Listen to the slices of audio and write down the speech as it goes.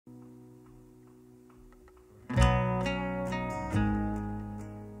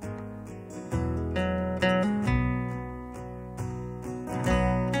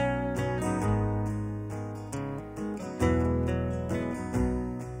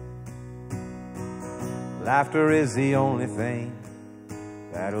Laughter is the only thing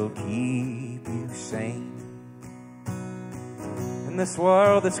that'll keep you sane. In this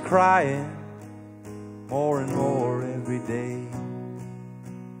world that's crying more and more every day,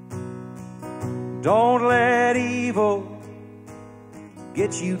 don't let evil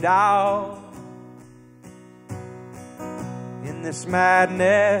get you down. In this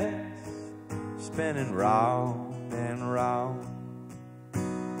madness spinning round and round,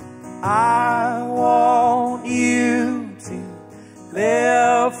 I want you to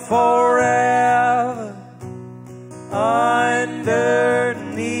live forever underneath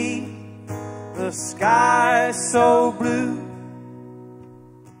the sky so blue.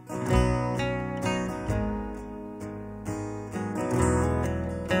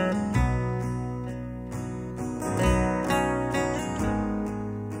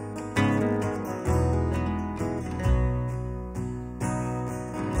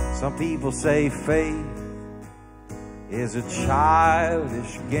 Some people say faith is a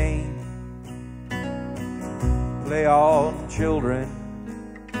childish game. Play all the children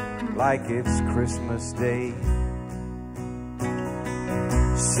like it's Christmas Day.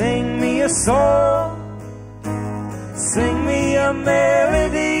 Sing me a song, sing me a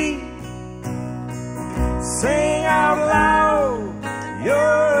melody, sing out loud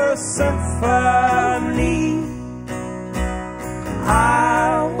your symphony.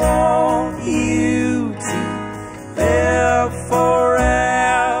 I want you to live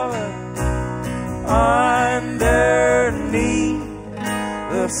forever underneath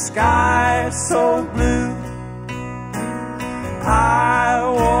the sky so blue. I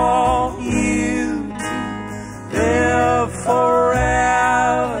want you to live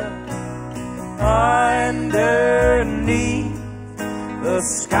forever underneath the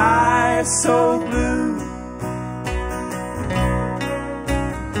sky so blue.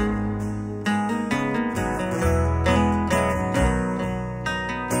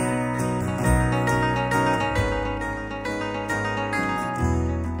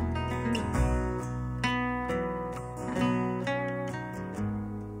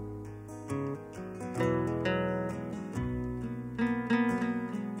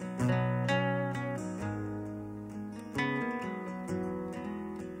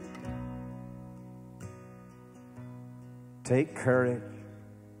 Take courage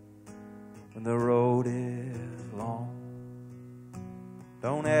when the road is long.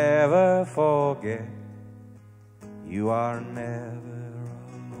 Don't ever forget you are never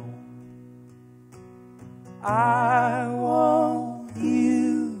alone. I want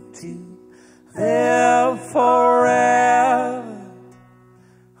you to live forever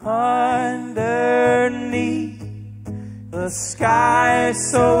underneath the sky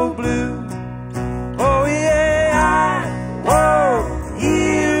so blue.